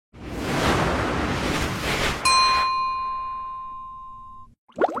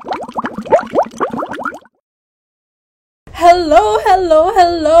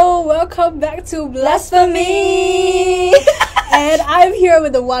welcome back to Blasphemy! And I'm here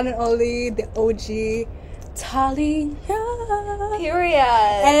with the one and only, the OG, talia. Period.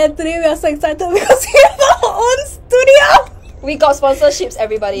 And today we are so excited because we have our own studio! We got sponsorships,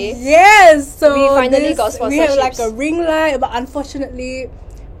 everybody. Yes! So we finally got sponsorships. We have like a ring light, but unfortunately,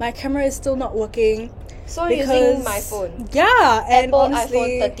 my camera is still not working. So I'm using my phone. Yeah, and Apple honestly,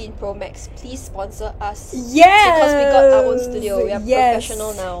 iPhone 13 Pro Max. Please sponsor us. Yes! Because we got our own studio. We are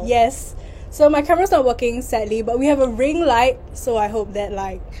professional now. Yes. So my camera's not working, sadly, but we have a ring light, so I hope that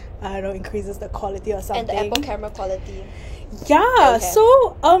increases the quality or something. And the Apple camera quality. Yeah. Okay.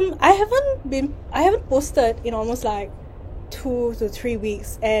 So I haven't posted in almost like 2 to 3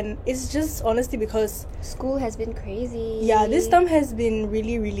 weeks, and it's just honestly because school has been crazy. Yeah, this term has been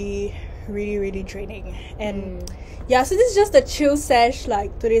really draining. And yeah, so this is just a chill sesh.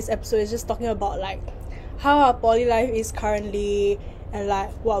 Like today's episode is just talking about like how our poly life is currently and like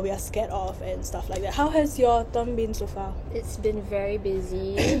what we are scared of and stuff like that. How has your term been so far? It's been very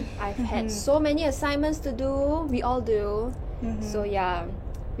busy. I've had so many assignments to do. We all do. So yeah,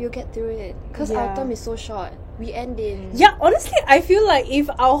 we'll get through it because our term is so short. We end in... Yeah, honestly, I feel like if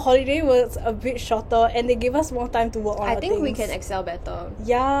our holiday was a bit shorter and they gave us more time to work on I think we can excel better.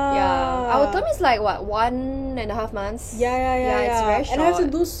 Yeah. Our term is like, what, 1.5 months? Yeah. It's very short. And I have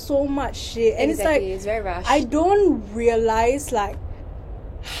to do so much shit. And exactly, it's very rushed. I don't realize, like,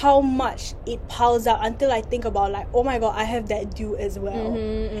 how much it piles up until I think about, like, oh my god, I have that due as well.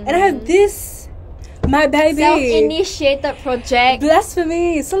 And I have this... My baby. Self-initiated project.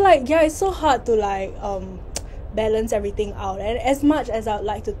 Blasphemy. So, like, yeah, it's so hard to, like, balance everything out, and as much as I would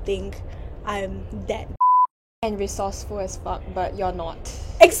like to think I'm that and resourceful as fuck, but you're not.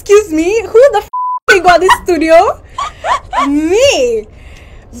 Excuse me, who the got this studio? Me.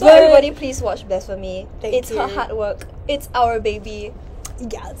 So everybody please watch Blasphemy. It's you. Her hard work. It's our baby.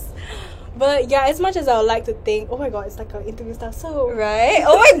 Yes. But yeah, as much as I would like to think, oh my god, it's like an interview style, so right?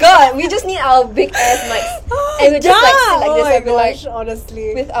 Oh my god, we just need our big ass mics and we just like sit like this and be like,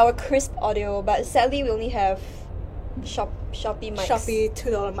 honestly, with our crisp audio. But sadly, we only have Shopee mics. Shopee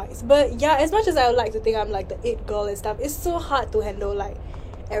 $2 mics. But yeah, as much as I would like to think I'm like the it girl and stuff, it's so hard to handle like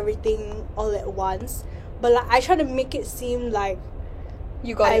everything all at once. But like I try to make it seem like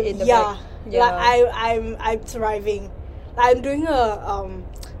you got it in the bag. Yeah, like I'm thriving. Like, I'm doing a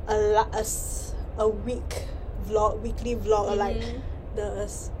weekly vlog, or like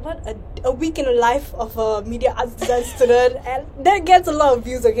a week in the life of a media arts design student, and that gets a lot of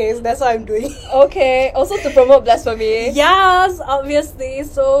views. Okay, so that's what I'm doing. Okay, also to promote Blasphemy. Yes, obviously.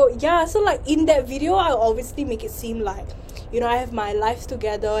 So yeah, so like in that video, I'll obviously make it seem like, you know, I have my life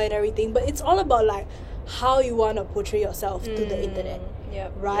together and everything, but it's all about like how you want to portray yourself to the internet.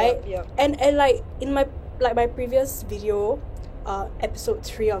 Right. Yep. And like in my previous video, episode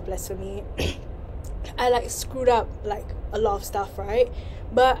 3 of Blasphemy, I like screwed up like a lot of stuff, right?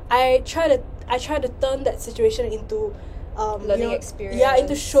 But I try to turn that situation into learning experience. Yeah,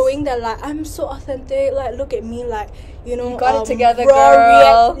 into showing that like I'm so authentic. Like look at me, like, you know, you got it together,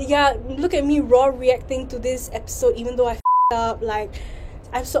 girl. Look at me raw reacting to this episode, even though I f***ed up. Like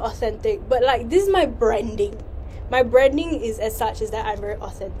I'm so authentic. But like this is my branding. My branding is as such is that I'm very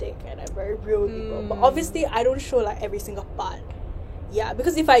authentic and I'm very real with people. But obviously I don't show like every single part. Yeah,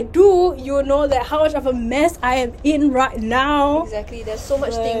 because if I do, you'll know that how much of a mess I am in right now. Exactly. There's so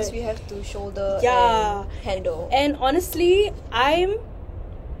much things we have to shoulder and handle. And honestly, I'm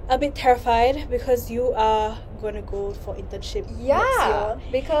a bit terrified because you are gonna go for internship next year.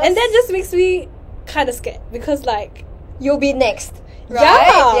 And that just makes me kind of scared because like you'll be next.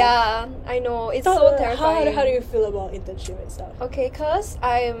 Right? Yeah, I know. It's so terrifying. How do you feel about internship and stuff? Okay, cause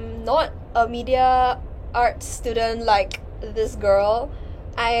I'm not a media arts student like this girl.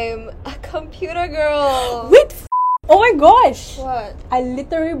 I'm a computer girl. Wait, oh my gosh! What? I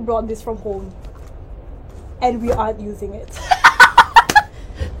literally brought this from home, and we aren't using it.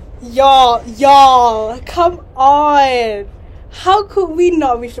 y'all, come on! How could we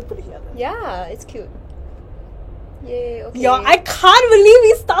not? We should put it together. Yeah, it's cute. Yay, okay. Yo, I can't believe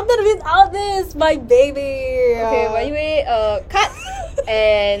we started without this, my baby. Okay, but anyway, cut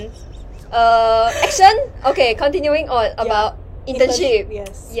and action. Okay, continuing on about internship.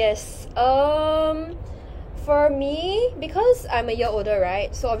 Yes. For me, because I'm a year older,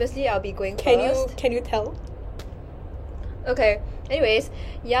 right? So obviously I'll be going first. Can you tell? Okay. Anyways,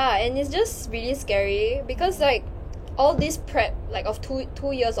 yeah, and it's just really scary because like all this prep, like of two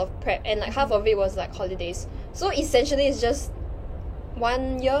years of prep, and like half of it was like holidays. So essentially, it's just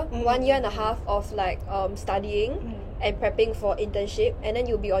 1 year, 1.5 years of like studying and prepping for internship, and then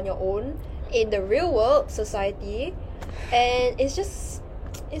you'll be on your own in the real world society, and it's just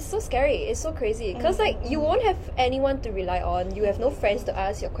it's so scary. It's so crazy. Because, like, you won't have anyone to rely on. You have no friends to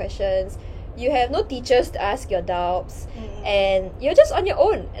ask your questions. You have no teachers to ask your doubts. And you're just on your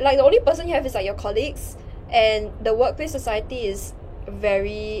own. Like, the only person you have is, like, your colleagues. And the workplace society is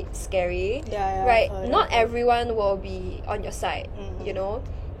very scary. Right? Not everyone will be on your side, you know?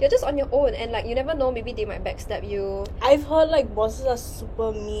 You're just on your own. And, like, you never know. Maybe they might backstab you. I've heard, like, bosses are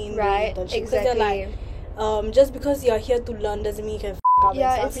super mean. Right? Exactly. They're like, just because you're here to learn doesn't mean you can up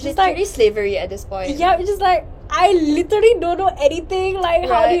yeah, and stuff. It's literally slavery at this point. Yeah, it's just like, I literally don't know anything. Like,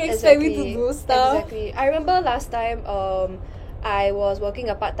 how do you expect me to do stuff? Exactly. I remember last time, I was working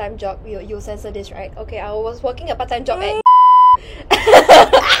a part-time job. You'll censor this, right? Okay, I was working a part-time job at...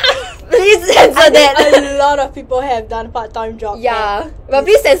 Please censor that. A lot of people have done part-time jobs. Yeah, but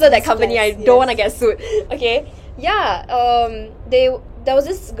please censor that company. I don't want to get sued. Okay. Yeah. There was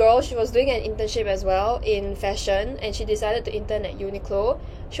this girl. She was doing an internship as well in fashion, and she decided to intern at Uniqlo.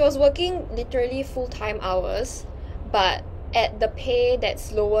 She was working literally full-time hours, but at the pay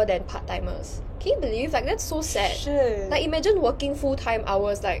that's lower than part-timers. Can you believe? Like, that's so sad. Shit. Like, imagine working full-time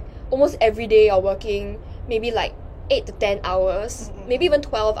hours, like, almost every day you're working maybe, like, 8 to 10 hours, maybe even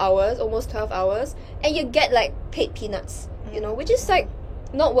 12 hours, almost 12 hours, and you get, like, paid peanuts, you know, which is, like,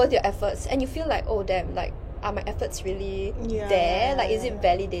 not worth your efforts. And you feel like, oh, damn, like, are my efforts really there? Like, is it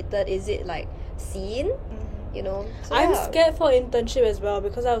validated? Is it, like, seen? You know? So, I'm scared for internship as well,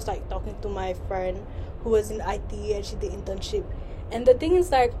 because I was, like, talking to my friend who was in IT and she did internship. And the thing is,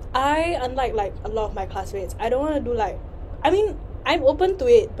 like, unlike, like, a lot of my classmates, I don't want to do, like... I mean, I'm open to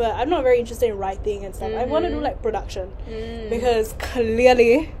it, but I'm not very interested in writing and stuff. I want to do, like, production. Because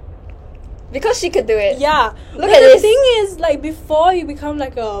clearly... Because she could do it. Yeah. Look at the this. thing is, like, before you become,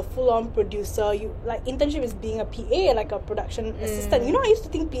 like, a full-on producer, you, like, internship is being a PA, like, a production assistant. You know, I used to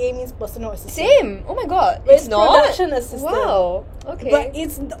think PA means personal assistant. Same. Oh my god. But it's not? production assistant. Wow. Okay. But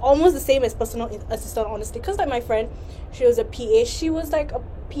it's almost the same as personal assistant, honestly. Because, like, my friend, she was a PA. She was, like, a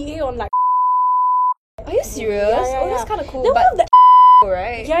PA on, like... Are you serious? Yeah, that's kind of cool. Then But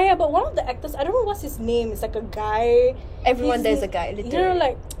right? Yeah, but one of the actors, I don't know what's his name. It's, like, a guy. Everyone there's a guy, literally. You know,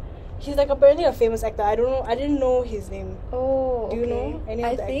 like... He's, like, apparently a famous actor. I don't know. I didn't know his name. Oh, okay. Do you know any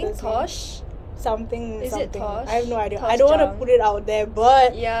of the actors' I think Tosh. Something. Is it Tosh? I have no idea. Tosh I don't want to Jung. put it out there,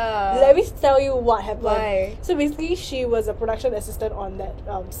 but Yeah. let me tell you what happened. Why? So basically, she was a production assistant on that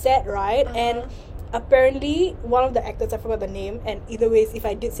set, right? And apparently, one of the actors, I forgot the name, and either ways, if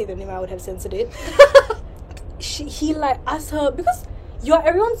I did say the name, I would have censored it. He like asked her, because you're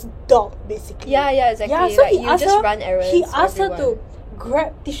everyone's dog, basically. Yeah, exactly. Yeah, so like, he you asked just her, run errands. he for asked her everyone. to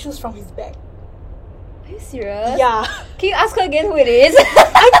grab tissues from his bag. Are you serious? Yeah. Can you ask her again who it is?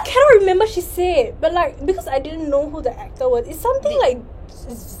 I cannot remember she said, but like, because I didn't know who the actor was. It's something like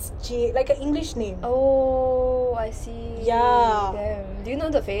J, like an English name. Oh, I see. Yeah. Damn. Do you know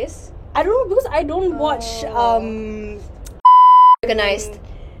the face? I don't know, because I don't watch Organized.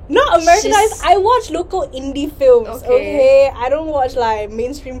 not Americanized. I watch local indie films. Okay. I don't watch like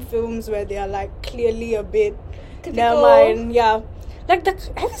mainstream films where they are like clearly a bit. Typical. Never mind. Yeah. Like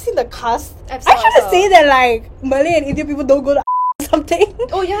have you seen the cast? I I'm trying to saw. say that like Malay and Indian people don't go to something.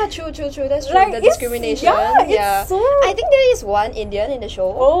 Oh yeah, true. That's true. Like, the it's- discrimination. it's so- I think there is one Indian in the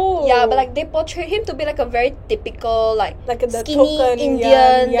show. Oh. Yeah, but like they portray him to be like a very typical like Like the skinny token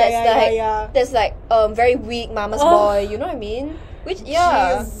Indian yeah. that's like very weak mama's boy. You know what I mean? Which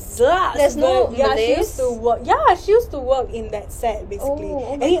Jesus. There's no But, yeah, she Malays? used to work. Yeah, she used to work in that set basically.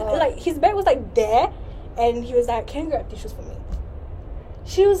 Oh and my he, God. like his bag was like there, and he was like, "Can you grab tissues for me?"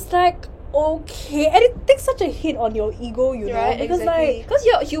 She was like, "Okay," and it takes such a hit on your ego, you know, right, because exactly. Because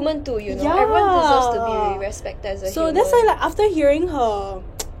you're human too, you know. Everyone deserves to be respected as a so human. that's why, like, after hearing her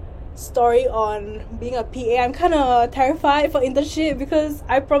story on being a PA, I'm kind of terrified for internship, because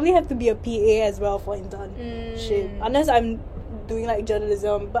I probably have to be a PA as well for internship, unless I'm doing like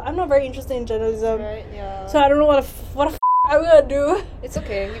journalism, but I'm not very interested in journalism, Right, yeah. so I don't know what the I'm gonna do. It's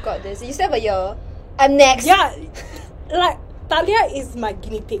okay, you got this. You still have a year. I'm next. Yeah, like Talia is my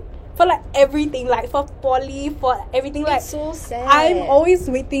guinea pig for like everything, like for poly, for everything. Like, It's so sad. I'm always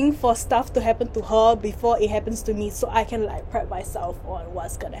waiting for stuff to happen to her before it happens to me, so I can like prep myself on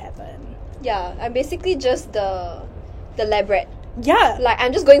what's gonna happen. Yeah, I'm basically just the lab rat. Yeah, Like,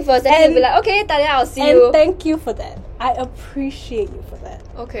 I'm just going first and you'll be like, okay, Talia, I'll see and you. thank you for that. I appreciate you for that.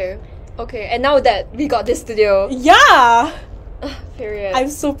 Okay. And now that we got this studio. Yeah, Period. I'm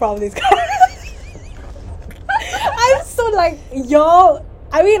so proud of this guy. I'm so like, yo.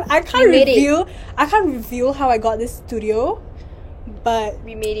 I mean, I can't We made it. reveal how I got this studio, but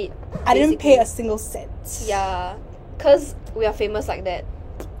we made it. I didn't pay basically. a single cent. Yeah. Because we are famous like that.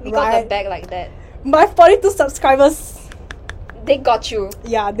 We got Right. the bag like that. My 42 subscribers. they got you.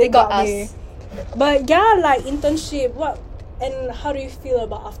 Yeah, they got me. But yeah, like internship, and how do you feel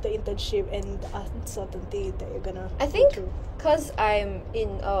about after internship and the uncertainty that you're gonna I think go through? because I'm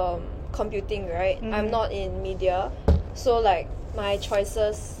in computing, right? I'm not in media, so like my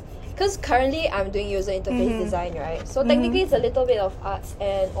choices, because currently I'm doing user interface design, right? So technically it's a little bit of arts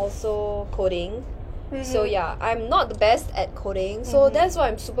and also coding. So yeah, I'm not the best at coding, so that's what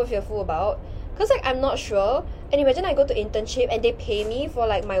I'm super fearful about. Because like I'm not sure, and imagine I go to internship and they pay me for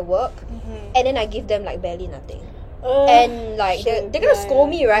like my work, and then I give them like barely nothing. And like they're gonna scold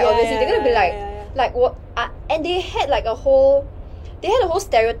me, right? Obviously they're gonna be like what? And they had a whole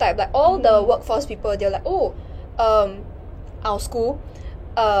stereotype. Like all the workforce people, they're like, oh, our school,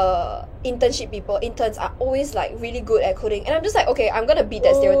 interns are always like really good at coding, and I'm just like, okay, I'm gonna beat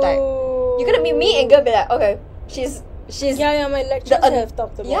that stereotype. You're gonna be me and gonna be like, okay, she's my lecturers have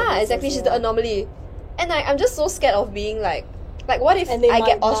talked about this exactly, as she's well. the anomaly, and I'm just so scared of being like what if I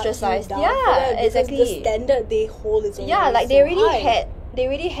get ostracized? Yeah, exactly. The standard they hold is like so high. they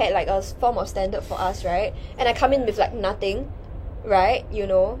really had like a form of standard for us, right? And I come in with like nothing, right? You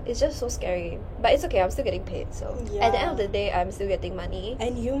know, it's just so scary. But it's okay, I'm still getting paid, so at the end of the day I'm still getting money.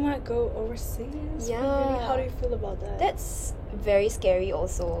 And you might go overseas. Yeah. Really? How do you feel about that? That's very scary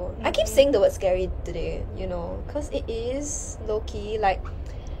also. I keep saying the word scary today, you know, because it is low-key, like,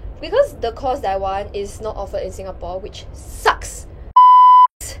 because the course that I want is not offered in Singapore, which sucks.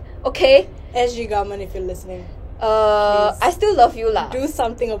 Okay? SG government, if you're listening, I still love you lah. do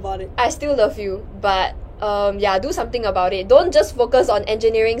something about it. I still love you, but do something about it. Don't just focus on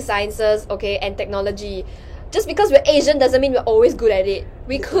engineering, sciences, okay, and technology. Just because we're Asian doesn't mean we're always good at it.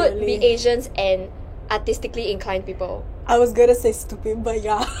 We could be Asians and artistically inclined people. I was gonna say stupid, but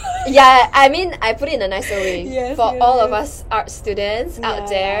yeah. Yeah, I mean, I put it in a nicer way. Yes, for yes, all yes. of us art students out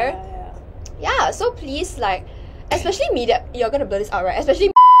there. Yeah, so please, like, especially media, you're gonna blur this out, right?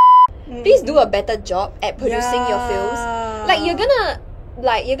 Especially please do a better job at producing your films. Like,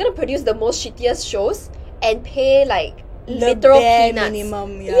 you're gonna produce the most shittiest shows and pay like literal peanuts.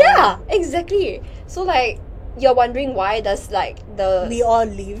 Minimum, yeah, exactly. So like, you're wondering why does like we all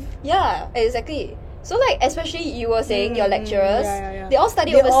leave. Yeah, exactly. So like, especially you were saying your lecturers, they all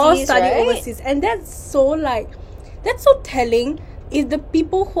study overseas, and that's so telling. If the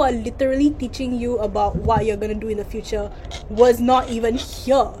people who are literally teaching you about what you're gonna do in the future was not even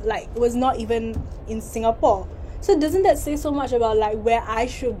here, like was not even in Singapore, so doesn't that say so much about like where I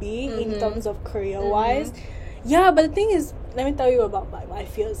should be in terms of career wise? Yeah, but the thing is, let me tell you about my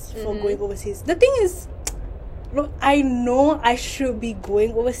fears for going overseas. The thing is, look, I know I should be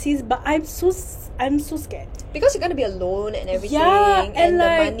going overseas, but I'm so scared. Because you're gonna be alone and everything, and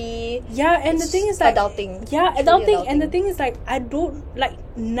like, the money. Yeah, and the thing is like adulting. Yeah, adulting. And the thing is like, I don't like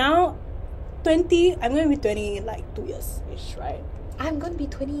now. 20. I'm gonna be 20 in like 2 years ish, right? I'm gonna be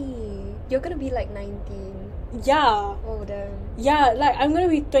 20. You're gonna be like 19. Yeah. Oh damn. Yeah, like I'm gonna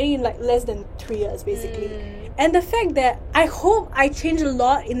be 20 in like less than 3 years basically. And the fact that I hope I change a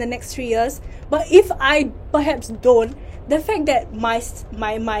lot in the next 3 years, but if I perhaps don't, the fact that my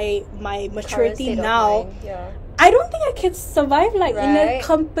maturity now, I don't think I can survive like in a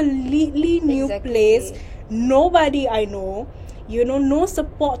completely new place. Nobody I know, you know, no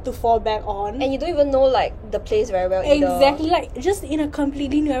support to fall back on, and you don't even know like the place very well either. Exactly, like just in a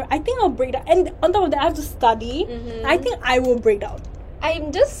completely new. I think I'll break down, and on top of that, I have to study. I think I will break down.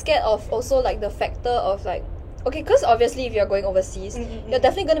 I'm just scared of also like the factor of like, okay, because obviously if you're going overseas, you're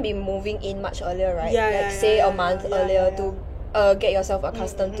definitely going to be moving in much earlier, right? Say a month earlier to get yourself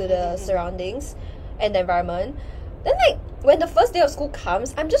accustomed to the surroundings and the environment. Then like, when the first day of school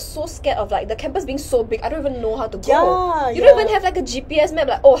comes, I'm just so scared of like the campus being so big, I don't even know how to go. You don't even have like a GPS map,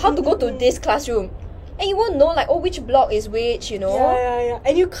 like, oh, how to go to this classroom. And you won't know like, oh, which block is which, you know?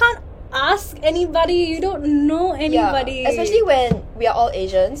 And you can't ask anybody, you don't know anybody. Especially when we are all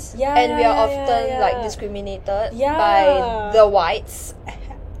Asians and we are often like discriminated by the whites.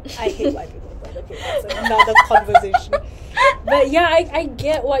 I hate white people, but okay, that's another conversation. But yeah, I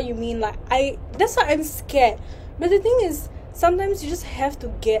get what you mean. Like that's why I'm scared. But the thing is, sometimes you just have to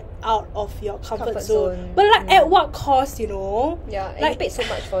get out of your comfort zone. But like at what cost, you know? Yeah, and like, you paid so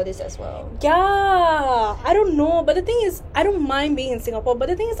much for this as well. Yeah, I don't know. But the thing is, I don't mind being in Singapore. But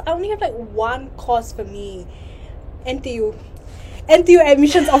the thing is, I only have like one course for me. NTU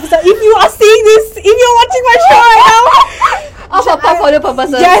admissions officer. If you are seeing this, if you're watching my show right now, for portfolio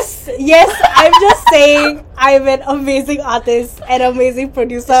purposes. Yes, I'm just saying I'm an amazing artist, an amazing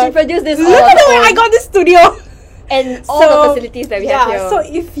producer. She produced this. Look at the way I got this studio. And all the facilities that we have here. So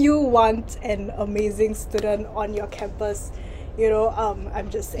if you want an amazing student on your campus, You know, I'm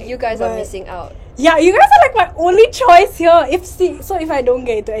just saying. You guys are missing out. Yeah, you guys are like my only choice here. If I don't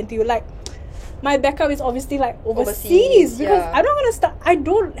get into NTU, like my backup is obviously like overseas because I'm not gonna start.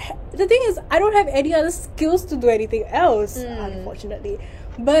 The thing is, I don't have any other skills to do anything else, unfortunately.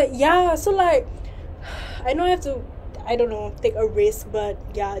 But yeah, so like I know I have to, I don't know, take a risk, but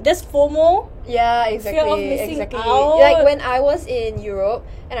yeah, there's FOMO. Yeah, exactly. Fear of missing out. Like when I was in Europe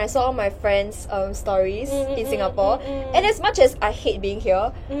and I saw all my friends' stories in Singapore, and as much as I hate being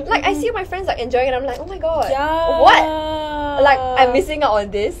here, like I see my friends like enjoying it, I'm like, oh my god, what? Like I'm missing out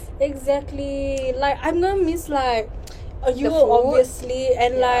on this. Exactly. Like I'm gonna miss like you food. obviously,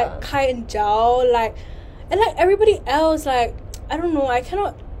 and like Kai and Zhao, like, and like everybody else, like I don't know, I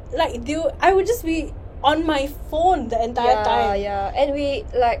cannot like I would just be on my phone the entire time. Yeah, and we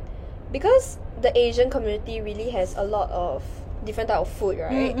like, because the Asian community really has a lot of different type of food,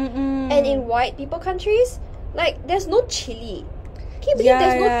 right? And in white people countries, like there's no chili. Can you believe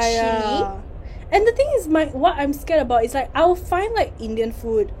there's no chili? And the thing is, what I'm scared about is like I'll find like Indian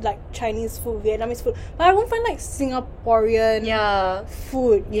food, like Chinese food, Vietnamese food, but I won't find like Singaporean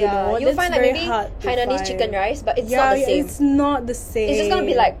food. You know, you'll find like maybe Hainanese chicken rice, but it's not the same. It's not the same. It's just gonna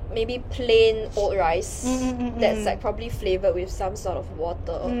be like maybe plain old rice that's like probably flavored with some sort of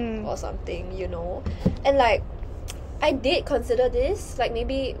water or something, you know. And like I did consider this, like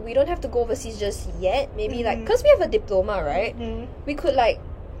maybe we don't have to go overseas just yet. Maybe like because we have a diploma, right? We could like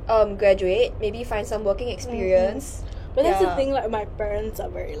graduate, maybe find some working experience. But that's the thing, like my parents are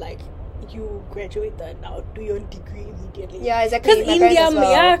very like, you graduated, now do your degree immediately. Yeah, exactly.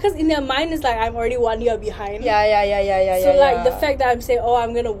 Because in their mind is like I'm already 1 year behind. So like the fact that I'm saying, oh,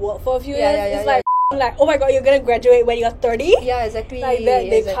 I'm gonna work for a few years, it's like oh my god, you're gonna graduate when you're 30. Yeah, exactly. Like that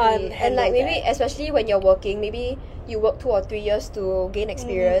they can't. And like maybe especially when you're working, maybe you work 2 or 3 years to gain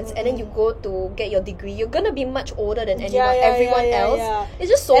experience, and then you go to get your degree. You're gonna be much older than everyone else. It's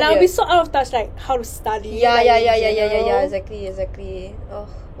just so and weird. I'll be so out of touch, like how to study. Yeah. Exactly. Oh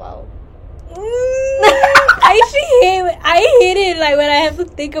wow. I hate it like when I have to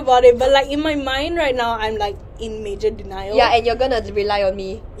think about it, but like in my mind right now I'm like in major denial. Yeah, and you're gonna rely on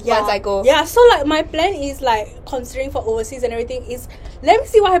me once I go. Yeah, so like my plan is like, considering for overseas and everything, is let me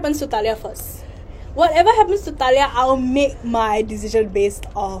see what happens to Talia first. Whatever happens to Talia, I'll make my decision based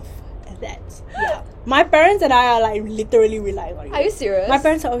off that. Yeah. My parents and I are like literally relying on you. Are you serious? My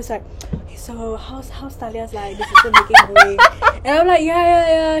parents are always like, okay, so how's Talia's like decision making way? And I'm like,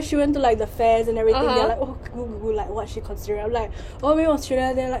 yeah. She went to like the fairs and everything. They're like, oh, Google, like what she considering. I'm like, oh, maybe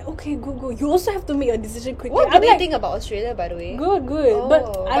Australia. They're like, okay, Google. You also have to make a decision quickly. What do you think about Australia, by the way? Good. Oh,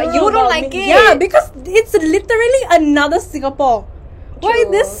 but I don't know, you don't like it. Yeah, because it's literally another Singapore. Why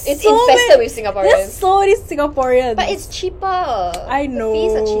this? It's infested with Singaporeans. There's so many Singaporeans. But it's cheaper. I know. The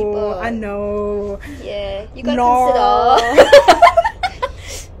fees are cheaper. I know. Yeah, you gotta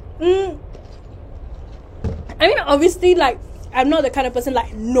consider. I mean, obviously, like, I'm not the kind of person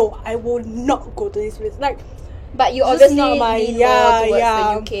like, no, I will not go to this place. Like, but you obviously lean more towards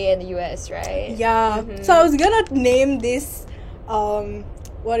the UK and the US, right? Yeah. So I was gonna name this,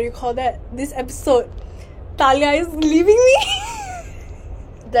 what do you call that? This episode, Talia is leaving me.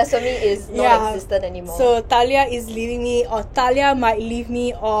 Blasphemy is non-existent anymore. So Talia is leaving me, or Talia might leave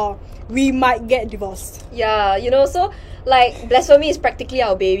me, or we might get divorced. Yeah, you know, so like Blasphemy is practically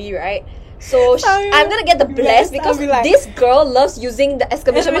our baby, right? So I'm gonna get the bless because like, this girl loves using the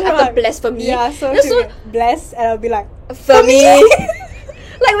exclamation mark after blasphemy. Yeah, so she'll get bless, and I'll be like, for me.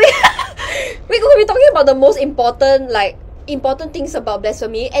 Like we could be talking about the most important things about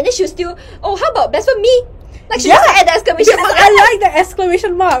Blasphemy, and then she'll still, oh, how about blasphemy? Like she just add the exclamation mark. I like the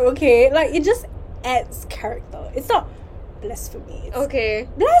exclamation mark, okay? Like it just adds character. It's not blasphemy. It's okay.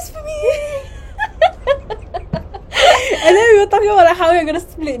 Blasphemy. And then we were talking about like how we're gonna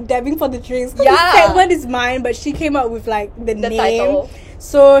split dabbing for the drinks. The segment is mine, but she came up with like the name. Title.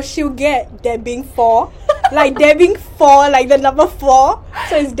 So she'll get dabbing 4. Like dabbing 4, like the number 4.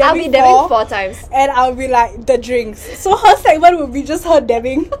 So it's dabbing 4. I'll be dabbing 4 times. And I'll be like the drinks. So her segment will be just her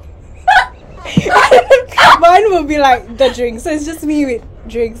dabbing. Mine will be like the drinks. So it's just me with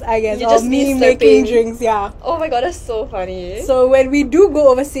drinks, I guess. Or me making drinks, yeah. Oh my god, that's so funny. So when we do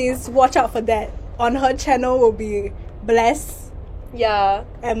go overseas, watch out for that. On her channel will be Bless. Yeah.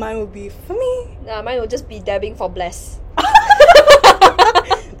 And mine will be for me. Nah, mine will just be dabbing for Bless.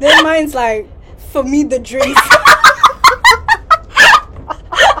 Then mine's like, for me the drinks.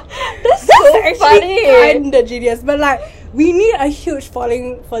 That's so actually funny. Kinda genius. But like, we need a huge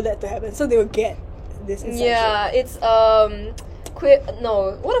following for that to happen. So they will get this inception. Yeah, it's queer.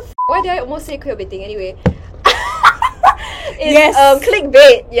 No, what the why did I almost say queerbaiting anyway? It's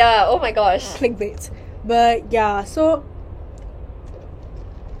clickbait. Yeah, oh my gosh. Clickbait. But yeah, so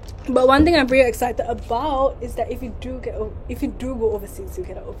But one thing I'm really excited about is that if you do go overseas, you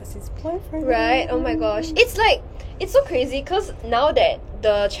get an overseas boyfriend. Right? Oh my gosh. It's like, it's so crazy because now that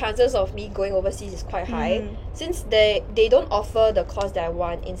the chances of me going overseas is quite high, since they don't offer the course that I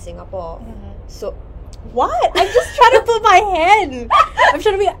want in Singapore. So what? I'm just trying to put my hand. I'm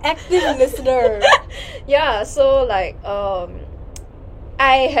trying to be an active listener. yeah, so like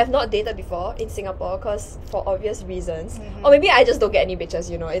I have not dated before in Singapore because for obvious reasons. Or maybe I just don't get any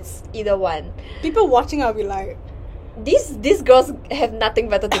bitches, you know. It's either one. People watching will be like, these girls have nothing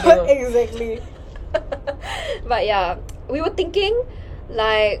better to do. Exactly. But yeah, we were thinking,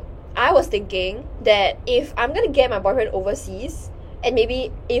 like, I was thinking that if I'm gonna get my boyfriend overseas, and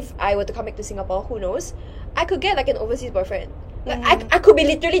maybe if I were to come back to Singapore, who knows, I could get like an overseas boyfriend. Like, I could be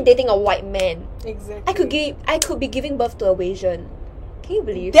literally dating a white man. Exactly. I could be giving birth to a Asian. Can you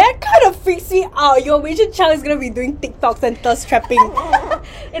believe? That kind of freaks me out. Your Asian child is gonna be doing TikToks and thirst trapping.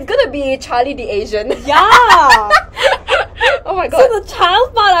 It's gonna be Charlie the Asian. Yeah. Oh my god. So the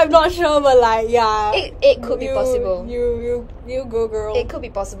child part, I'm not sure, but like, yeah. It could be possible. You go, girl. It could be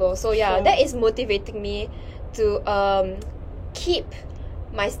possible. So yeah, Sure. that is motivating me to keep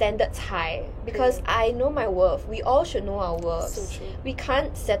my standards high because I know my worth. We all should know our worth. So true. We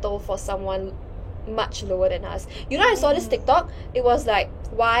can't settle for someone much lower than us. You know, I saw this TikTok. It was like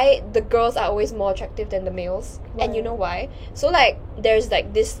why the girls are always more attractive than the males, and you know why? So like there's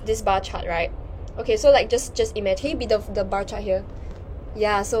like this bar chart, right? Okay, so like just imagine. Can you be the bar chart here?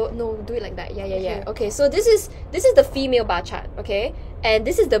 Yeah. So no, do it like that. Yeah. Okay. So this is the female bar chart. Okay, and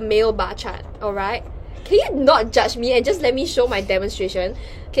this is the male bar chart. All right. Can you not judge me and just let me show my demonstration?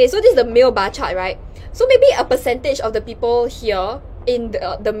 Okay, so this is the male bar chart, right? So maybe a percentage of the people here in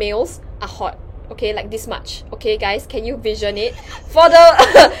the males are hot. Okay, like this much. Okay, guys, can you vision it? For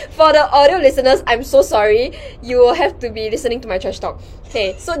the for the audio listeners, I'm so sorry. You will have to be listening to my trash talk.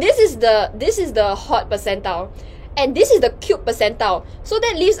 Okay, so this is the hot percentile, and this is the cute percentile. So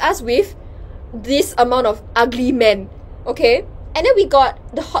that leaves us with this amount of ugly men. Okay, and then we got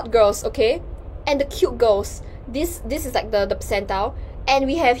the hot girls. Okay, and the cute girls. This is like the percentile. And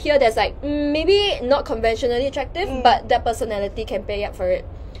we have here there's like maybe not conventionally attractive, but their personality can pay up for it.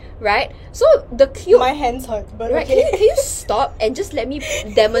 Right? So the cute... My hands hurt, but right, okay. can you stop and just let me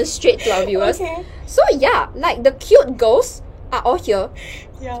demonstrate to our viewers? Okay. So yeah, like the cute girls are all here.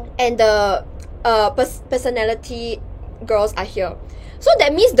 Yeah. And the personality girls are here. So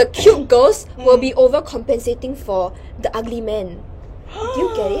that means the cute girls will be overcompensating for the ugly men. Do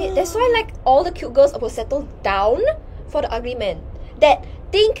you get it? That's why like all the cute girls will settle down for the ugly men. That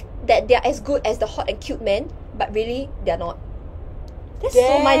think that they're as good as the hot and cute men, but really they're not. That's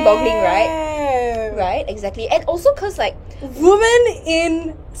so mind-boggling, right? Right, exactly. And also because, like... Women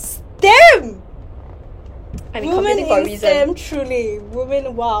in STEM! I mean, women competing for a in reason. STEM, truly.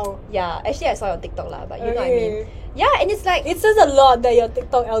 Women, wow. Yeah, actually I saw it on TikTok lah, but you know what I mean. Yeah, and it's like... It says a lot that your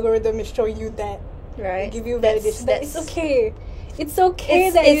TikTok algorithm is showing you that. Right. Give you validation. It's okay. It's okay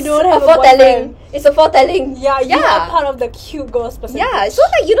it's, that it's you don't have a foretelling. boyfriend. It's a foretelling. Yeah, you are part of the cute girls percentage. Yeah, so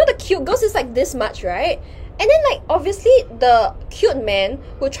like, you know, the cute girls is like this much, right? And then like, obviously, the cute men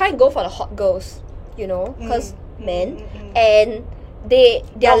will try and go for the hot girls, you know, because men, and they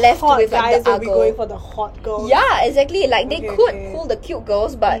are left with like the guys will be going for the hot girls. Yeah, exactly. Like they could pull the cute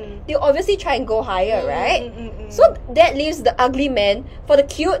girls, but they obviously try and go higher, right? So that leaves the ugly men for the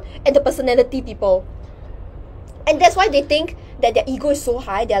cute and the personality people. And that's why they think that their ego is so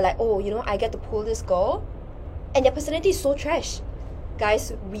high. They're like, oh, you know, I get to pull this girl, and their personality is so trash.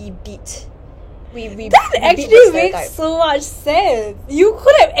 Guys, we beat. That actually makes so much sense. You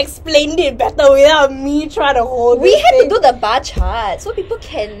could have explained it better without me trying to hold We this had thing. to do the bar chart so people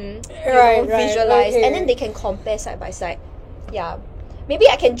can visualize, and then they can compare side by side. Yeah. Maybe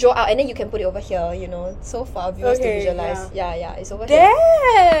I can draw out and then you can put it over here, you know, so for our viewers to visualize. Yeah, it's over here.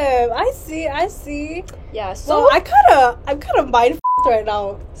 Damn! I see. Yeah, so I'm kind of mind right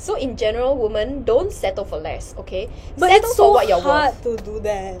now. So in general, women, don't settle for less, okay? But settle it's for so what you're hard worth. to do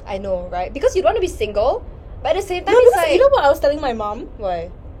that. I know, right? Because you don't want to be single, but at the same time, No, it's because like... you know what I was telling my mom? Why?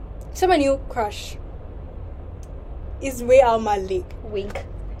 So my new crush is way out of my league. Wink.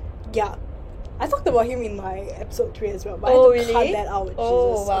 Yeah. I talked about him in my episode 3 as well, but Oh, I had to really? cut that out.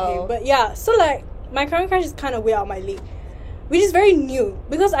 Oh, Jesus. wow. Okay, but yeah, so like, my current crush is kind of way out of my league. Which is very new,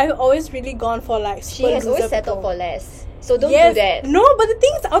 because I've always really gone for like She has always settled for less. So don't do that. No, but the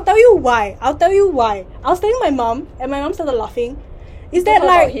thing is, I'll tell you why. I was telling my mom, and my mom started laughing. Is that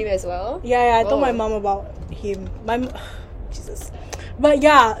like... about him as well? Yeah, I told my mom about him. Jesus. But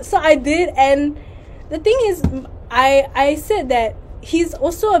yeah, so I did, and the thing is, I said that he's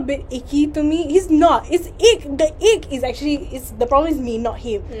also a bit icky to me. He's not. It's ick. The ick is actually, the problem is me, not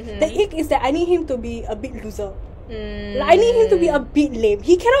him. The ick is that I need him to be a bit loser. Like, I need him to be a bit lame.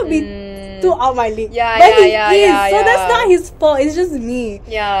 He cannot be too out my league. But he is. So that's not his fault. It's just me.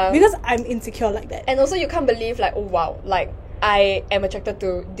 Yeah. Because I'm insecure like that. And also you can't believe like, oh wow, like I am attracted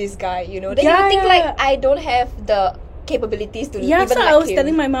to this guy, you know. Then you think like I don't have the capabilities to even so like I was him.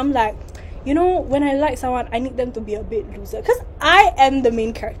 telling my mom like, you know, when I like someone, I need them to be a bit loser. Because I am the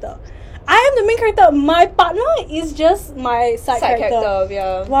main character. My partner is just my side character.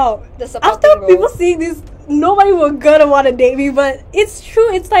 Yeah. Wow. The supporting After role. people seeing this, nobody will gonna want to date me. But it's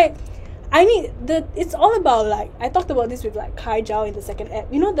true. It's like, it's all about like, I talked about this with like Kai Zhao in the second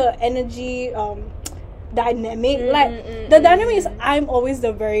app. You know, the energy dynamic. The dynamic is I'm always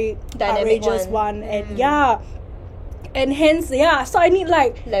the very dynamic outrageous one. And and hence, so I need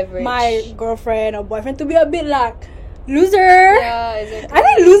like leverage. My girlfriend or boyfriend to be a bit like loser. Yeah, exactly. I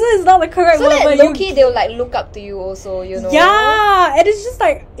think loser is not the correct so word. So but that low-key they'll like look up to you also, you know. Yeah, and it's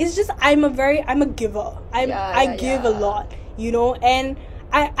just I'm a giver. I give a lot, you know, and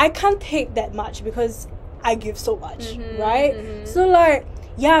I can't take that much because I give so much, right? So like,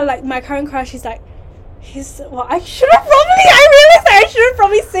 like my current crush, I realized I shouldn't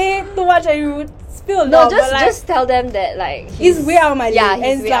probably say too much. I would spill a lot. No, just tell them that like he's way out of my league. Yeah,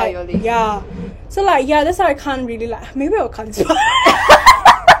 he's way out of your league. Yeah. So like, that's why I can't really like. Maybe I'll cancel. I'm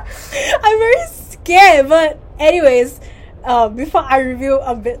very scared. But anyways, before I review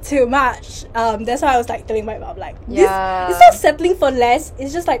a bit too much, that's why I was like telling my mom like, this it's not settling for less.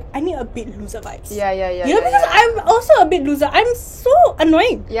 It's just like I need a bit loser vibes. Yeah. You know, because I'm also a bit loser. I'm so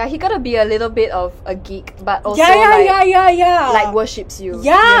annoying. Yeah, he gotta be a little bit of a geek, but also like worships you.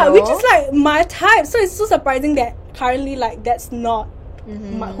 Yeah, you know? which is like my type. So it's so surprising that currently like that's not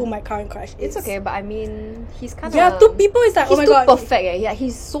who my current crush is. It's okay, but I mean, he's kind of... Yeah, to people it's like, he's oh my too god. perfect. Yeah,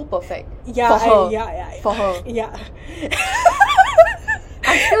 he's so perfect. Yeah, for her. For her. Yeah.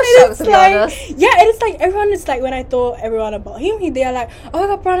 I'm still shocked, to be honest. Yeah, and it's like, everyone is like, when I told everyone about him, they are like, oh my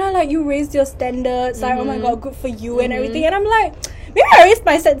god, Prana, like, you raised your standards, like, oh my god, good for you, and everything. And I'm like, maybe I raised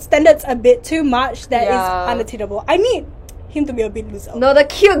my standards a bit too much, that is unattainable. I need him to be a bit loser. No, the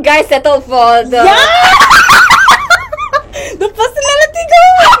cute guy settled for the... the personality guy,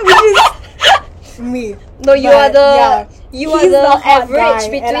 which is me. No, you are the you are the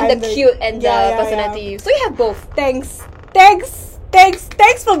average between the cute and the personality. So you have both. Thanks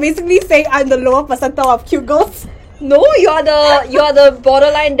for basically saying I'm the lower percentile of cute girls. No, you are the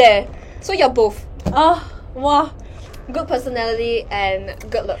borderline there. So you're both. Wow. Good personality and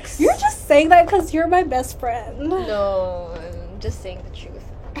good looks. You're just saying that because you're my best friend. No, I'm just saying the truth.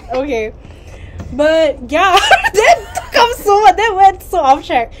 Okay. But yeah, that went so off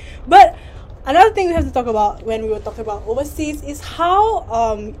track. But another thing we have to talk about when we were talking about overseas is how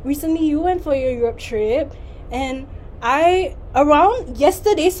recently you went for your Europe trip, and I around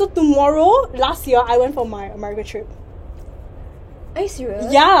yesterday, so tomorrow, last year I went for my America trip. Are you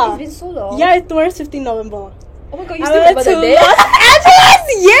serious? Yeah. It's been so long. Yeah, tomorrow's 15 November. Oh my god, you still remember the day? Los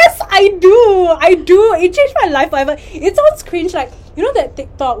Angeles! Yes, I do. It changed my life forever. It sounds cringe, like, you know that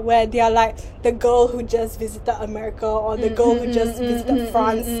TikTok where they are like the girl who just visited America or the girl who just visited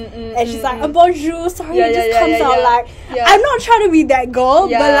France, and she's like, bonjour, sorry, it just comes out like, I'm not trying to be that girl,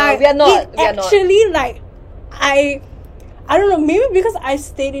 but like, we are not. Actually, like, I don't know, maybe because I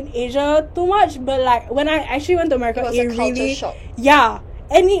stayed in Asia too much, but like, when I actually went to America, it was a culture shock. Yeah.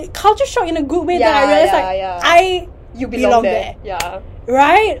 And culture shock in a good way, that I realized you belong there. Yeah.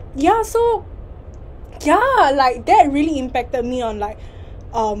 Right? Yeah, so like that really impacted me on like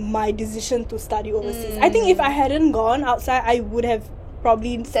my decision to study overseas. I think if I hadn't gone outside, I would have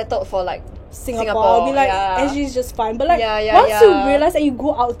probably settled for like Singapore. I'll be like, SG's just fine. But like, once you realize that you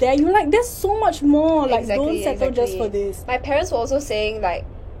go out there, you're like, there's so much more. Like, don't settle just for this. My parents were also saying like,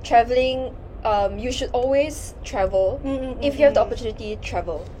 traveling, you should always travel. If you have the opportunity,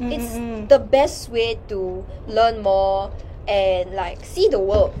 travel. It's the best way to learn more and like see the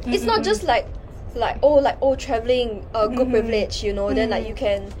world. It's not just like traveling, good privilege, you know, then like you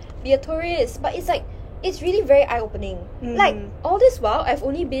can be a tourist, but it's like, it's really very eye-opening. Like, all this while, I've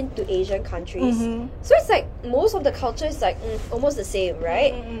only been to Asian countries. So it's like, most of the culture is like, almost the same,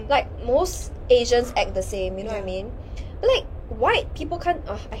 right? Like, most Asians act the same, you know what I mean? But like, white people can't...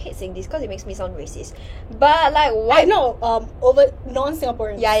 I hate saying this because it makes me sound racist. But like, white... over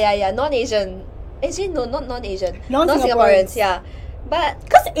non-Singaporeans. Yeah, non-Asian. Actually, no, not non-Asian. Non-Singaporeans. Yeah. But...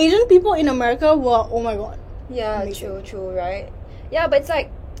 Because Asian people in America were, oh my god. Yeah, amazing. True, right? Yeah, but it's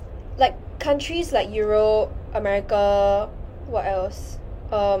like countries like Europe, America, what else?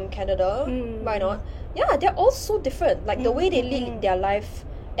 Canada, why not? yeah, they're all so different. Like the way they lead their life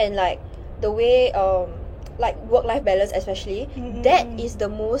and like the way like work-life balance especially, that is the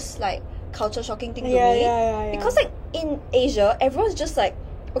most like culture shocking thing to me. Because like in Asia, everyone's just like,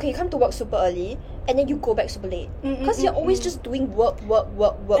 okay, you come to work super early and then you go back super late. Because you're always just doing work.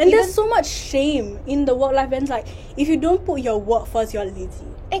 And there's so much shame in the work-life balance. Like, if you don't put your work first, you're lazy.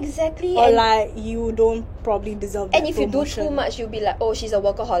 Exactly. Or like, you don't probably deserve that and if promotion. you do too much, you'll be like, oh, she's a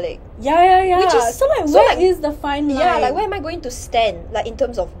workaholic. Yeah. Which is, so like, where is the fine line? Yeah, like where am I going to stand, like in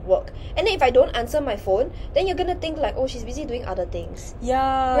terms of work? And then if I don't answer my phone, then you're gonna think like, oh, she's busy doing other things.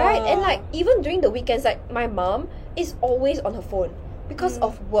 Yeah. Right? And like, even during the weekends, like my mom is always on her phone because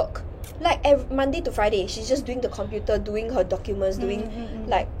of work. Like Monday to Friday, she's just doing the computer, doing her documents, doing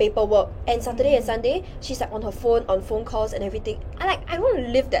like paperwork. And Saturday and Sunday, she's like on her phone, on phone calls and everything. I don't want to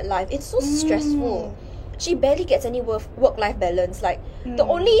live that life. It's so stressful. She barely gets any work-life balance. Like the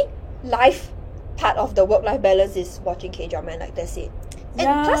only life part of the work-life balance is watching K-drama, and like that's it.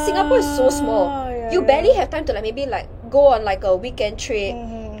 And plus Singapore is so small. You barely have time to like maybe like go on like a weekend trip.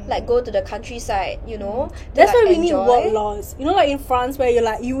 Like go to the countryside, you know. That's like, why we need work laws. You know, like in France, where you're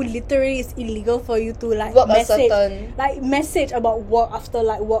like, you literally, it's illegal for you to like work message about work after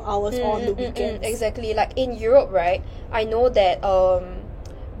like work hours on the weekends. Exactly. Like in Europe, right? I know that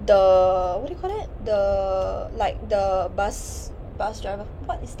the what do you call it? The bus driver.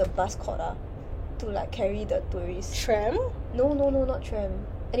 What is the bus called? To like carry the tourists. Tram? No, not tram.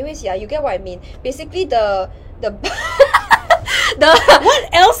 Anyways, yeah, you get what I mean. Basically, the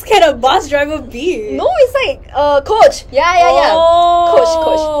what else can a bus driver be? No, it's like coach. Yeah.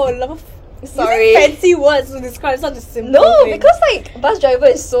 Oh, coach. Sorry. Fancy words to describe such a simple thing. Because like bus driver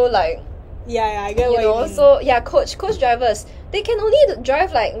is so like I get what you mean. So yeah, coach drivers, they can only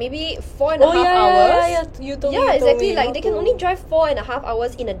drive like maybe 4.5 hours. You told me. Yeah, exactly. Like they can only drive 4.5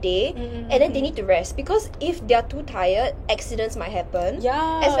 hours in a day, and then they need to rest because if they're too tired, accidents might happen.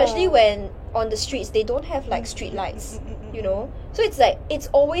 Yeah. Especially when on the streets they don't have like street lights, you know. So it's like it's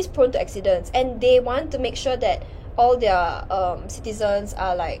always prone to accidents, and they want to make sure that all their citizens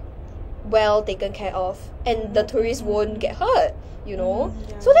are like well taken care of, and the tourists won't get hurt. You know,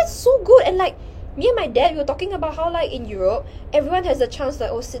 so that's so good. And like me and my dad, we were talking about how like in Europe, everyone has the chance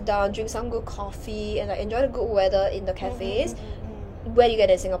to like sit down, drink some good coffee, and like enjoy the good weather in the cafes. Where do you get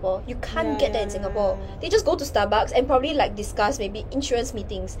that in Singapore? You can't get that in Singapore. They just go to Starbucks and probably like discuss maybe insurance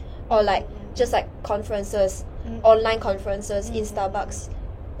meetings or like just like conferences, online conferences in Starbucks.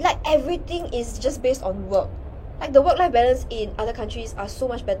 Like everything is just based on work. Like the work-life balance in other countries are so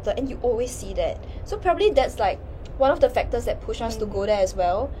much better, and you always see that. So probably that's like one of the factors that push us to go there as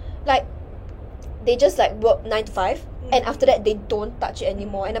well. Like they just like work 9 to 5 and after that they don't touch it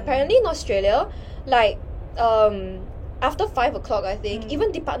anymore. And apparently in Australia, like after 5 o'clock, I think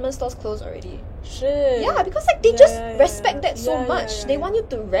even department stores close already. Shit. Yeah, because like they just respect that so much. They want you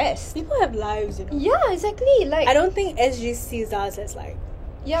to rest. People have lives, you know. Yeah, exactly. Like I don't think SG sees us as like,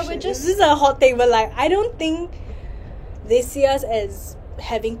 yeah, we're just, this is a hot take, but like I don't think they see us as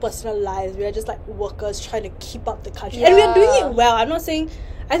having personal lives. We are just like workers trying to keep up the country, and we are doing it well. I'm not saying.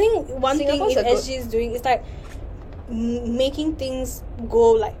 I think one Singapore's thing SG is doing is like making things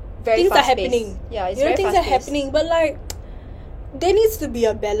go like very things are fast-paced. happening. Yeah, it's you know, very things are fast-paced. happening, but like there needs to be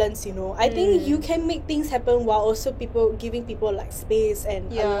a balance. You know, I think you can make things happen while also giving people like space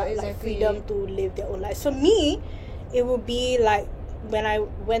and like freedom to live their own lives. For me, it would be like when I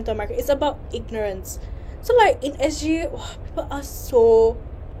went to America. It's about ignorance. So like in SG, people are so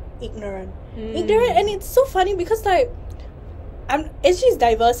ignorant, and it's so funny because like SG is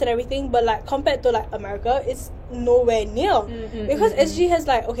diverse and everything, but like compared to like America, it's nowhere near because SG has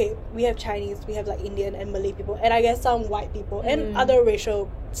like, okay, we have Chinese, we have like Indian and Malay people, and I guess some white people and other racial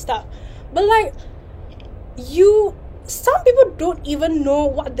stuff, but like some people don't even know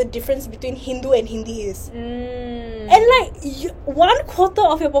what the difference between Hindu and Hindi is. And like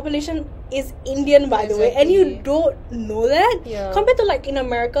 1/4 of your population is Indian, by the way, and you don't know that. Compared to like in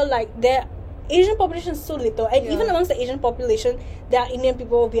America, like their Asian population is so little, and even amongst the Asian population, there are Indian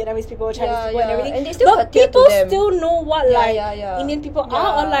people, Vietnamese people, Chinese people, and everything. And they still but people still know what Indian people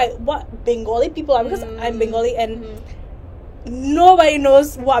are, or like what Bengali people are, because I'm Bengali and nobody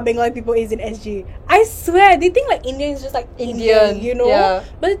knows what Bengali people is in SG. I swear, they think like Indian is just like Indian, you know.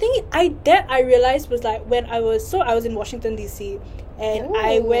 But the thing I realized was like when I was in Washington DC, and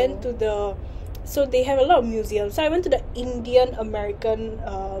I went to so they have a lot of museums. So I went to the Indian American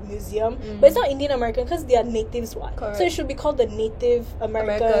museum, but it's not Indian American because they are natives one. Correct. So it should be called the Native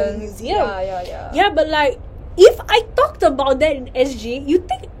American Museum. Yeah, but like if I talked about that in SG, you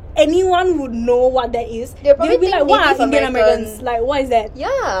think anyone would know what that is? They'll probably be like, what are Native Indian Americans. Americans? Like, what is that?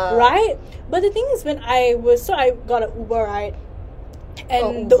 Yeah. Right? But the thing is, when I got an Uber, right?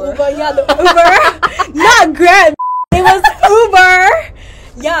 And the Uber, not Grab. It was Uber.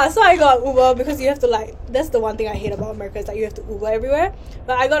 Yeah, so I got Uber because you have to like. That's the one thing I hate about America is that you have to Uber everywhere.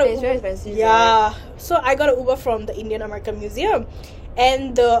 But I got it's very expensive. Yeah, right? so I got an Uber from the Indian American Museum,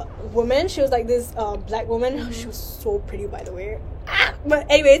 and the woman, she was like this black woman. She was so pretty, by the way. But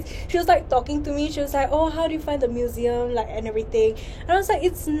anyways, she was like talking to me. She was like, "Oh, how do you find the museum, like, and everything?" And I was like,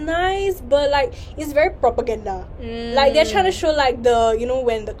 "It's nice, but like it's very propaganda. Like they're trying to show like the, you know,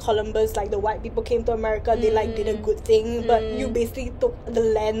 when the Columbus, like the white people came to America, they like did a good thing, but you basically took the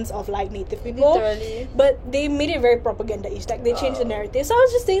lens of like native people. Literally. But they made it very propaganda-ish. Like they changed the narrative. So I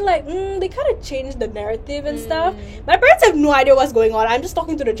was just saying like, they kind of changed the narrative and stuff. My parents have no idea what's going on. I'm just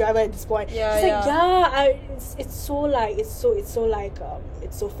talking to the driver at this point. Yeah, it's like it's so f***ed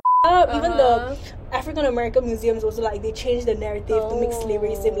up. Even the African American museums also like they changed the narrative to make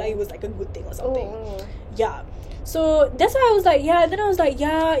slavery seem like it was like a good thing or something. Yeah. So that's why I was like, yeah. Then I was like,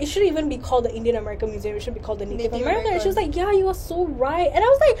 yeah, it shouldn't even be called the Indian American Museum. It should be called the Native American. And she was like, yeah, you are so right. And I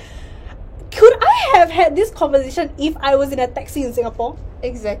was like, could I have had this conversation if I was in a taxi in Singapore?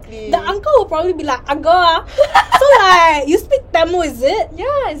 Exactly. The uncle will probably be like, Aga. So like, you speak Tamil, is it?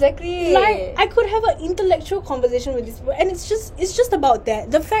 Yeah, exactly. Like, I could have an intellectual conversation with these people, and it's just about that.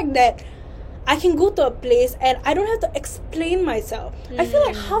 The fact that I can go to a place and I don't have to explain myself. I feel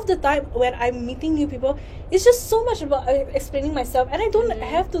like half the time when I'm meeting new people, it's just so much about explaining myself, and I don't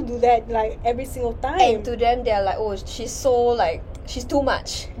have to do that like every single time. And to them, they're like, oh, she's so like, she's too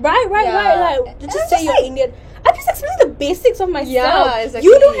much. Right. Like, just say you're Indian. I'm just explaining the basics of myself. Yeah, exactly.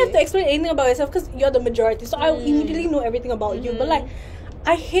 You don't have to explain anything about yourself because you're the majority. So I immediately know everything about you. But like,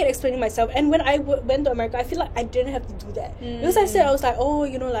 I hate explaining myself. And when I went to America, I feel like I didn't have to do that. Because I said, I was like, oh,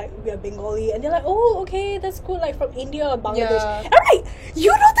 you know, like, we are Bengali. And they're like, oh, okay, that's cool. Like, from India or Bangladesh. Yeah. And I'm like, you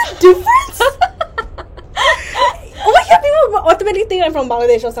know the difference? Over here, people automatically think I'm from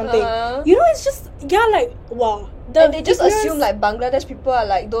Bangladesh or something. You know, it's just, yeah, like, wow. And they just assume like Bangladesh people are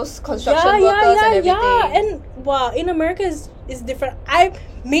like those construction workers and everything. Yeah, and wow, in America is different. I'm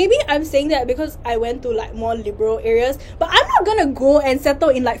saying that because I went to like more liberal areas, but I'm not gonna go and settle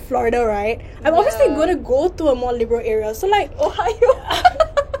in like Florida, right? I'm obviously gonna go to a more liberal area. So like Ohio.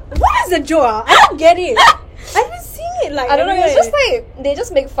 What is the joke? I don't get it. I've been seeing it like I don't know. everywhere. It's just like they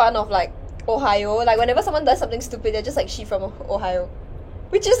just make fun of like Ohio. Like whenever someone does something stupid, they're just like, she from Ohio.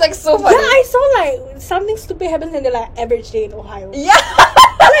 Which is like so funny. Yeah, I saw like something stupid happens and they're like average day in Ohio. Yeah.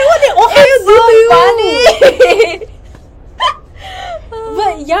 Like what did Ohio do to you? Funny.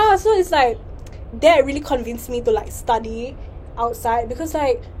 But yeah, so it's like that really convinced me to like study outside because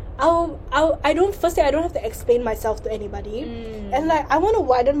like I don't have to explain myself to anybody, and like I want to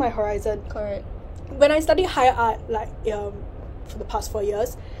widen my horizon. Correct. When I studied higher art like for the past 4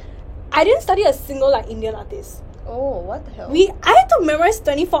 years, I didn't study a single like Indian artist. Oh, what the hell? I had to memorize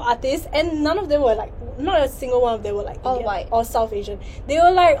 24 artists, and none of them were like, not a single one of them were like all Indian white or South Asian. They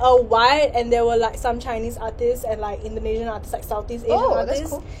were like white, and there were like some Chinese artists and like Indonesian artists, like Southeast Asian artists.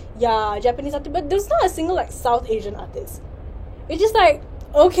 That's cool. Yeah, Japanese artists, but there's not a single like South Asian artist. It's just like,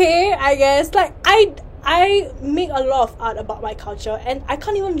 okay, I guess like I make a lot of art about my culture, and I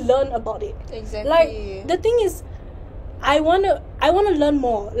can't even learn about it. Exactly. Like the thing is, I wanna learn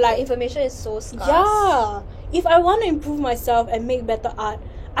more. Like information is so scarce. Yeah. If I want to improve myself and make better art,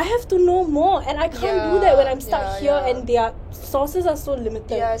 I have to know more, and I can't do that when I'm stuck here and their sources are so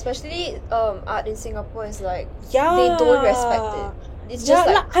limited. Yeah, especially art in Singapore is like they Yeah. don't respect it. It's just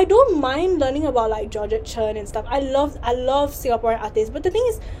like I don't mind learning about like Georgette Chen and stuff. I love Singaporean artists, but the thing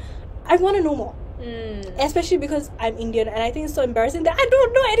is, I want to know more. Especially because I'm Indian, and I think it's so embarrassing that I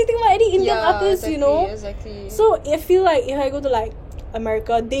don't know anything about any Indian artists, exactly, you know? Exactly. So I feel like if I go to like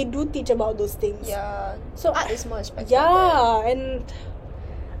America, they do teach about those things. Yeah. So art is more respected. Yeah, and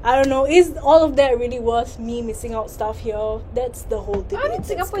I don't know, is all of that really worth me missing out stuff here? That's the whole thing. I mean,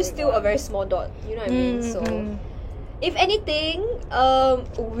 Singapore is still a very small dot. You know what I mean? So, if anything,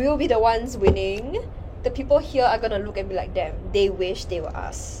 we'll be the ones winning. The people here are gonna look and be like, damn, they wish they were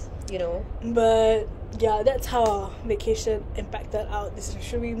us. You know. But yeah, that's how our vacation impacted out.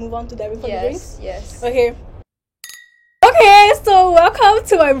 Should we move on to dabbing for the drinks? Yes. Okay. Okay, so welcome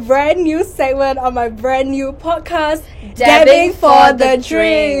to my brand new segment on my brand new podcast, Dabbing for the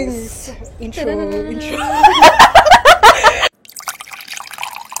Drinks. Intro.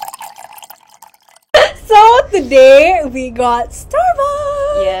 So today we got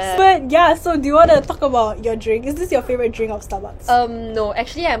Starbucks. Yeah. But yeah, so do you want to talk about your drink? Is this your favorite drink of Starbucks? No,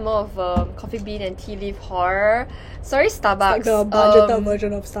 actually I'm more of a coffee bean and tea leaf whore. Sorry, Starbucks. It's like the budgeted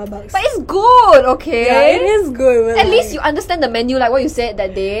version of Starbucks. But it's good, okay? Yeah, it is good. At least you understand the menu, like what you said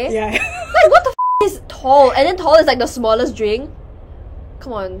that day. Yeah. like, what the is tall? And then tall is like the smallest drink.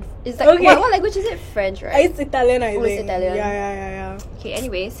 Come on. It's like, Okay. what language is it? French, right? It's Italian, I think. It's Italian. Yeah. Okay,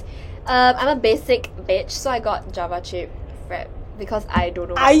 anyways. I'm a basic bitch, so I got Java chip frap because I don't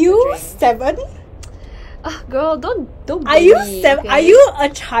know what Are to you drink. 7? Girl, don't Are you bully, 7? okay? Are you a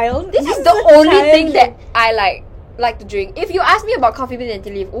child? This is is the a only child thing that drink. I like to drink. If you ask me about coffee bean and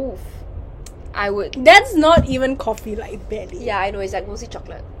tea leaf, oof, I would. That's not even coffee, like, barely. Yeah, I know, it's like mostly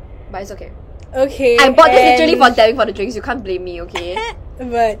chocolate, but it's okay. Okay. I bought this and- literally for Devin for the drinks. You can't blame me, okay?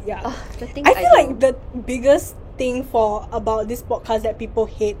 But yeah. The things I feel do. like the biggest thing about this podcast that people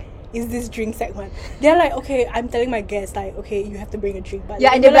hate is this drink segment. They're like, okay, I'm telling my guests, like, okay, you have to bring a drink. But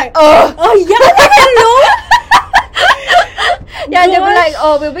Yeah, and they're they're like, oh, oh yeah, hello. yeah, and they'll be Gosh. like,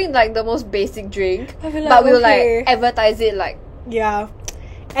 oh, we'll bring like the most basic drink, I feel like, but we'll okay. like advertise it like. Yeah.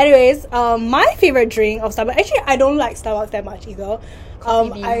 Anyways, my favorite drink of Starbucks. Actually, I don't like Starbucks that much either.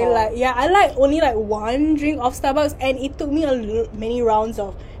 Coffee bean I hall. like only like one drink of Starbucks, and it took me many rounds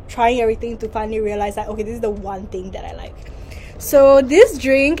of trying everything to finally realize that okay, this is the one thing that I like. So this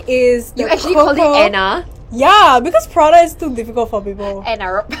drink is the You actually called it cocoa- Anna. Yeah, because Prada is too difficult for people.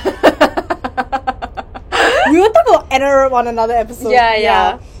 Anna. We will talk about Anna on another episode.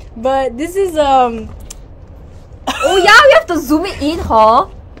 Yeah. But this is Oh yeah, we have to zoom it in, huh?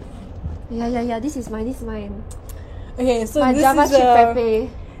 Yeah. This is mine. okay. So My this Java is chip a frappe.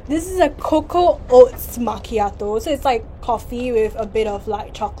 this is a cocoa oats macchiato. So it's like coffee with a bit of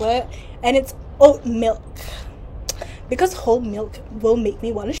like chocolate, and it's oat milk. Because whole milk will make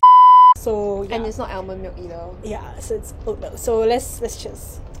me want to. So yeah. And it's not almond milk either. Yeah, so it's oat milk. So let's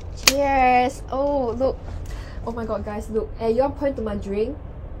cheers. Cheers! Oh, look. Oh my god, guys, look. Hey, you want to point to my drink?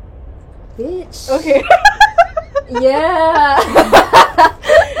 Bitch. Okay. Yeah.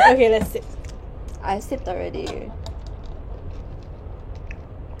 Okay, let's sip. I sipped already.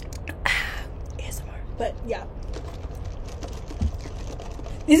 ASMR. But yeah.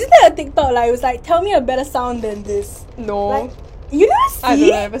 Isn't there a TikTok like it was like tell me a better sound than this? No. Like you never see? I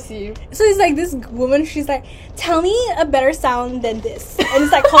don't ever see. So it's like this woman, she's like, tell me a better sound than this. And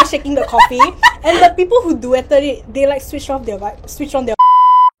it's like her shaking the coffee. And the people who duetted it, they like switch on their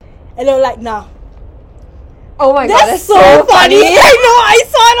and they were like, nah. Oh my god, That's so funny. I know, I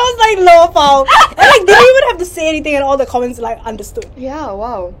saw it, I was like, low foul. And like they didn't even have to say anything and all the comments like understood. Yeah,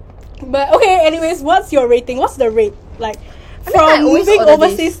 wow. But okay, anyways, what's your rating? What's the rate? Like I from always moving order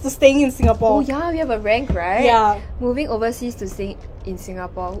overseas to staying in Singapore. Oh yeah, we have a rank, right? Yeah. Moving overseas to stay in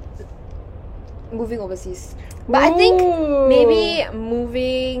Singapore. Moving overseas. But I think Ooh. maybe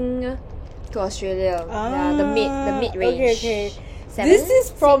moving to Australia. Yeah, the mid range. Okay. 7, This is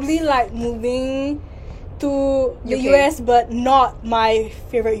 6. probably like moving to the UK. US, but not my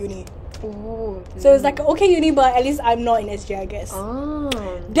favorite uni. Ooh. So it's like okay uni, but at least I'm not in SJ, I guess. Oh.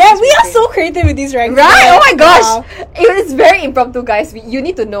 Damn, we are Okay. so creative with these rankings. Right? Oh my Yeah. gosh! It's very impromptu, guys. You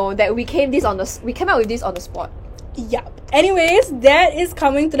need to know that we came up with this on the spot. Yeah. Anyways, that is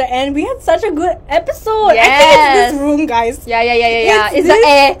coming to the end. We had such a good episode. I think Yes. it's this room, guys. Yeah. It's this- the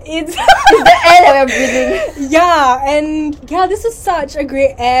air. It's It's the air that we're breathing. yeah, and yeah, this is such a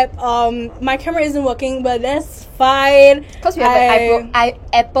great app. My camera isn't working, but that's fine. Because we have an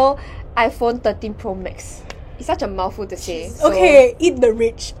Apple iPhone 13 Pro Max. It's such a mouthful to say. So. Okay, eat the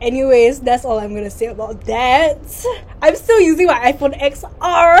rich. Anyways, that's all I'm gonna say about that. I'm still using my iPhone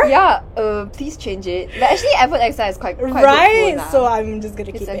XR. Yeah, please change it. But actually, iPhone XR is quite Right, good phone lah. so I'm just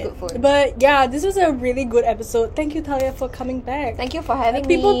gonna It's keep a it. good phone. But yeah, this was a really good episode. Thank you, Talia, for coming back. Thank you for having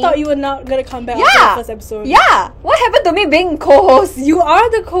People me. thought you were not gonna come back Yeah. after the first episode. Yeah! What happened to me being co-host? You are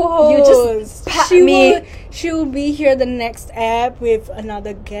the co-host. You just pat she me. She will be here the next app with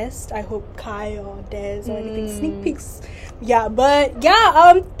another guest. I hope Kai or Des or anything. Sneak peeks. Yeah, but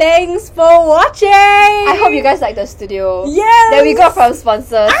yeah, thanks for watching. I hope you guys like the studio Yes. that we got from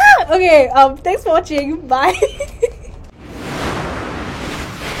sponsors. Okay, thanks for watching. Bye.